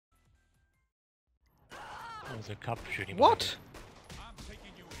There's a cop shooting. What?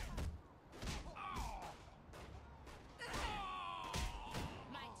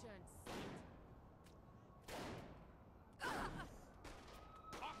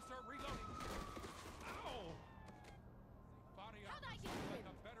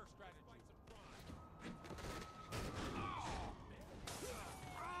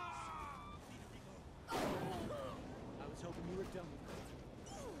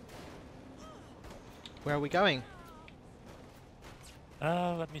 Where are we going?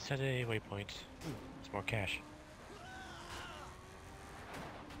 Let me set a waypoint. It's more cash.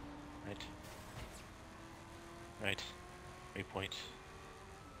 Right. Right. Waypoint.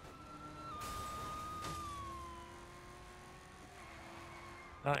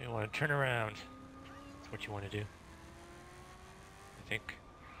 You want to turn around. That's what you want to do. I think.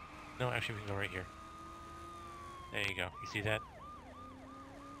 No, actually we can go right here. There you go. You see that?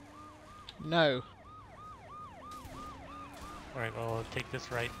 No. Alright, well, take this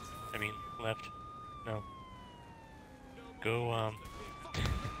right. I mean, left. No. Go,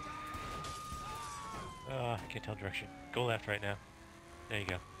 I can't tell direction. Go left right now. There you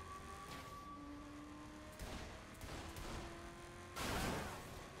go.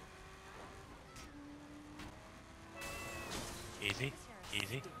 Easy.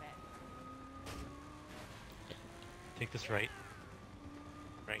 Easy. Take this right.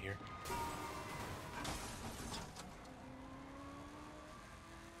 Right here.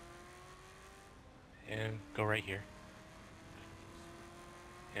 And go right here.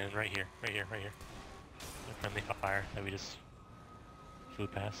 And right here, right here, right here. The friendly fire that we just flew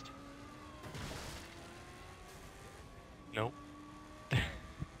past. Nope. Where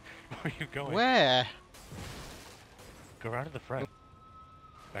are you going? Where? Go around to the front.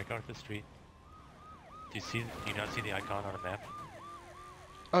 Back out to the street. Do you not see the icon on a map?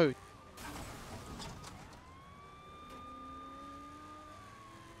 Oh.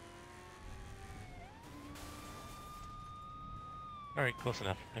 Alright, close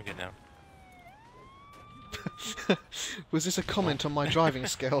enough. I'm good now. Was this a comment on my driving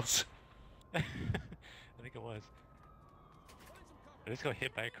skills? I think it was. I just got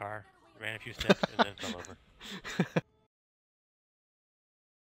hit by a car, ran a few steps, and then fell over.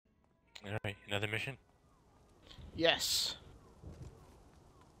 Alright, another mission? Yes.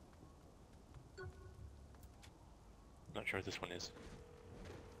 Not sure what this one is.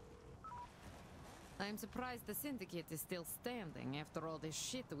 I'm surprised the Syndicate is still standing after all this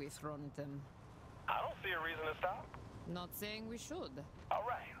shit we've thrown at them. I don't see a reason to stop. Not saying we should. All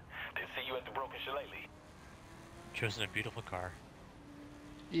right. Didn't see you at the Broken Shillelagh. Chosen a beautiful car.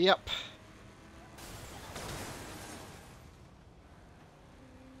 Yep.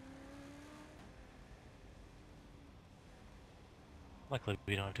 Luckily,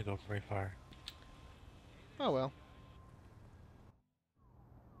 we don't have to go very far. Oh well.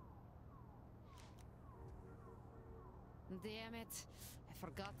 Damn it. I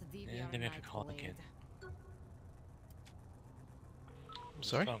forgot the DVR And then we have to night call the blade. kid.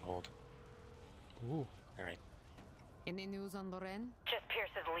 Sorry? Stronghold. Ooh. Alright. Any news on Loren? Just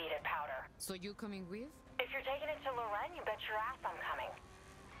Pierce's lead at Powder. So you coming with? If you're taking it to Loren, you bet your ass I'm coming.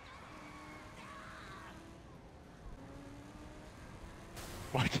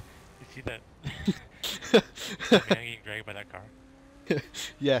 What? You see that? Man getting dragged by that car?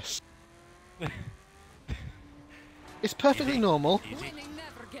 Yes. It's perfectly normal. Easy. Winning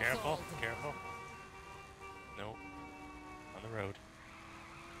never gets Careful, old. careful. Nope. On the road.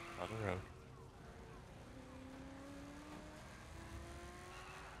 On the road.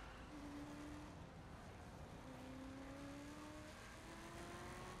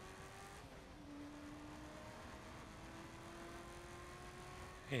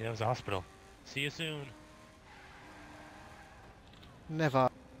 Hey, that was the hospital. See you soon. Never.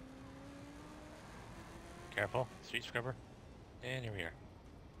 Careful, street scrubber. And here we are.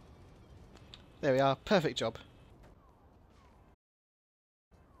 There we are. Perfect job.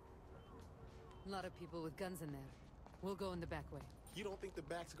 A lot of people with guns in there. We'll go in the back way. You don't think the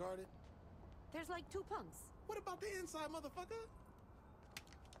back's guarded? There's like 2 punks. What about the inside, motherfucker?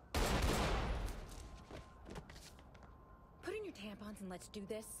 Put in your tampons and let's do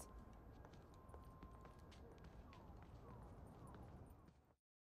this.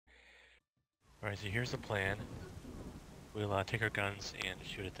 Alright, so here's the plan. We'll take our guns and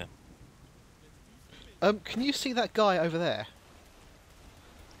shoot at them. Can you see that guy over there?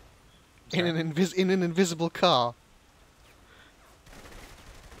 In Sorry? an invisible car.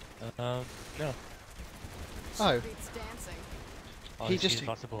 No. Oh, It's dancing. All He I see just- is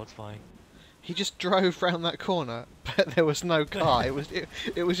lots of bullets flying. he just drove round that corner, but there was no car.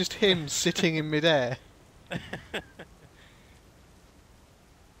 It was just him sitting in midair. It's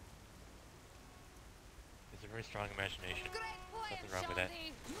a very strong imagination. Great plan, Nothing wrong with that.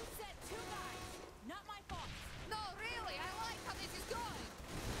 Shawnee. You set 2 guys. Not my fault. No, really, I like how this is going.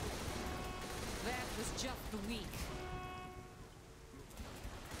 That was just weak.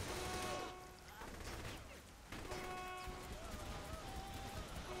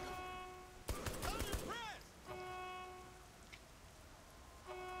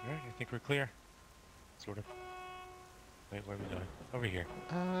 Alright, I think we're clear. Sort of. Wait, where are we going? Over here.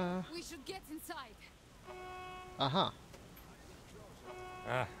 We should get inside. Uh-huh.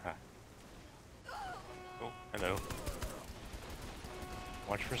 Aha. Oh, hello.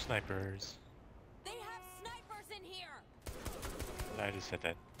 Watch for snipers. They have snipers in here. I just said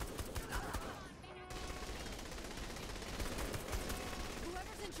that.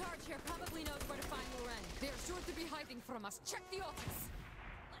 Whoever's in charge here probably knows where to find Loren. They're sure to be hiding from us. Check the office.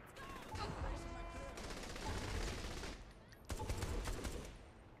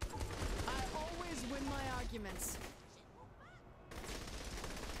 I always win my arguments.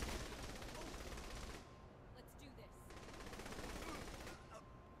 Let's do this.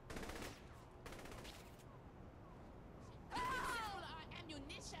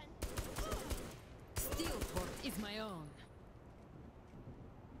 Steelport is my own.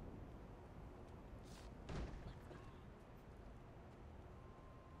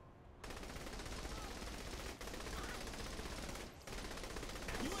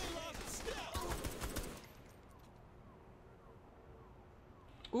 You ain't lost a step.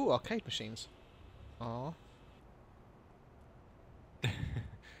 Ooh, arcade machines. Aw.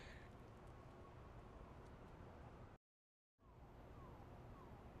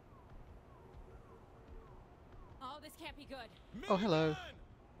 Oh, this can't be good. Oh, hello.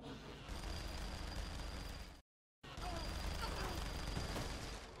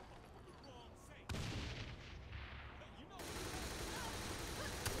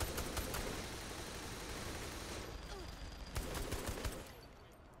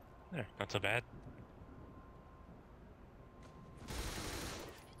 There, not so bad.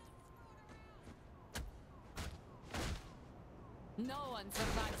 No one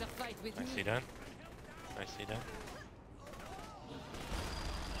survives a fight with Nicely me. done. Nicely done.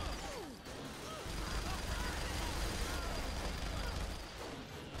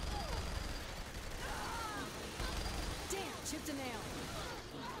 Damn, chipped a nail.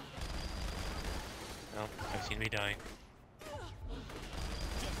 No, I've seen me dying.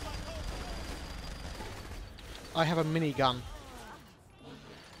 I have a minigun.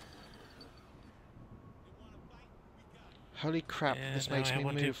 Holy crap, Yeah, this no, makes I me have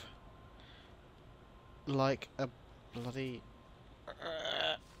one too. move like a bloody...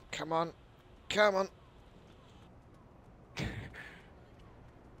 come on. Come on.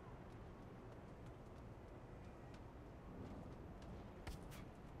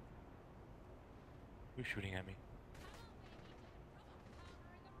 Who's shooting at me?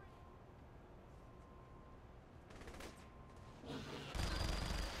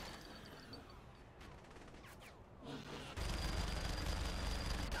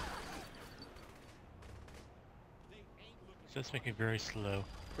 So that's making me very slow.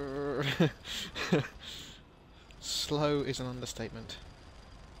 Slow is an understatement.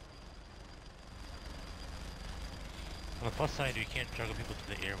 On the plus side, you can't juggle people to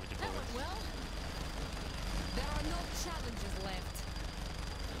the air with the That went bullets. well. There are no challenges left.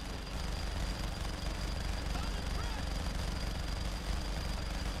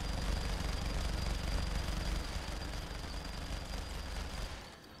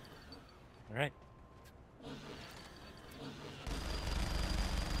 Alright.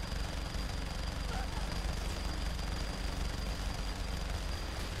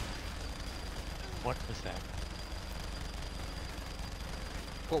 What was that?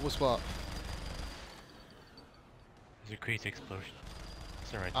 What was what? There's a crazy explosion.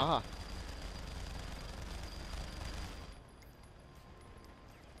 It's alright. Ah.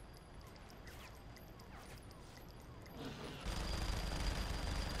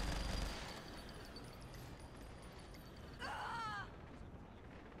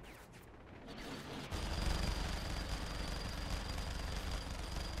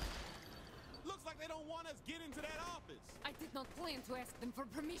 Looks like they don't want us get into that office. I did not plan to ask them for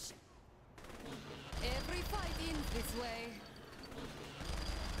permission. Every fight ends this way.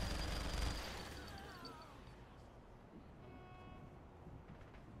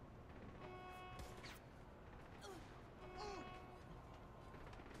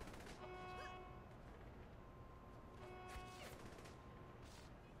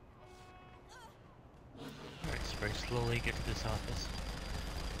 Alright, so very slowly get to this office.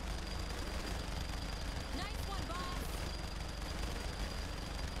 Nice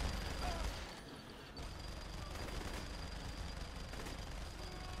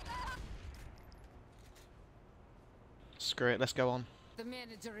Screw it, let's go on. The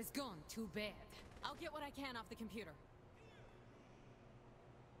manager is gone. Too bad. I'll get what I can off the computer.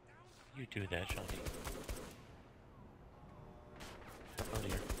 You do that, Shelby. Oh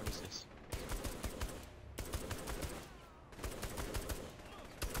dear, what is this?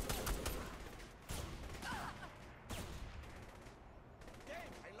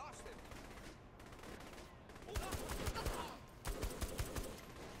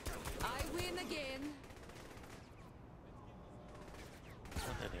 I win again.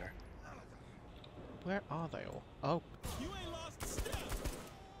 Oh, there they are. Where are they all? Oh, You ain't lost a step.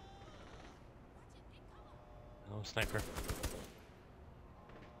 Oh, sniper.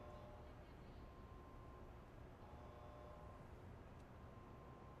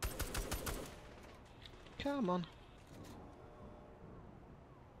 come on.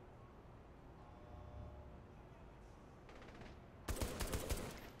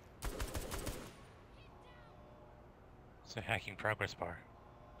 It's a hacking progress bar.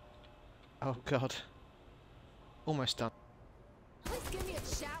 Oh god. Almost done. Please give me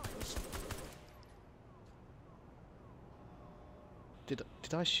a challenge.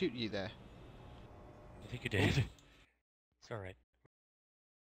 Did I shoot you there? I think you did. It's alright.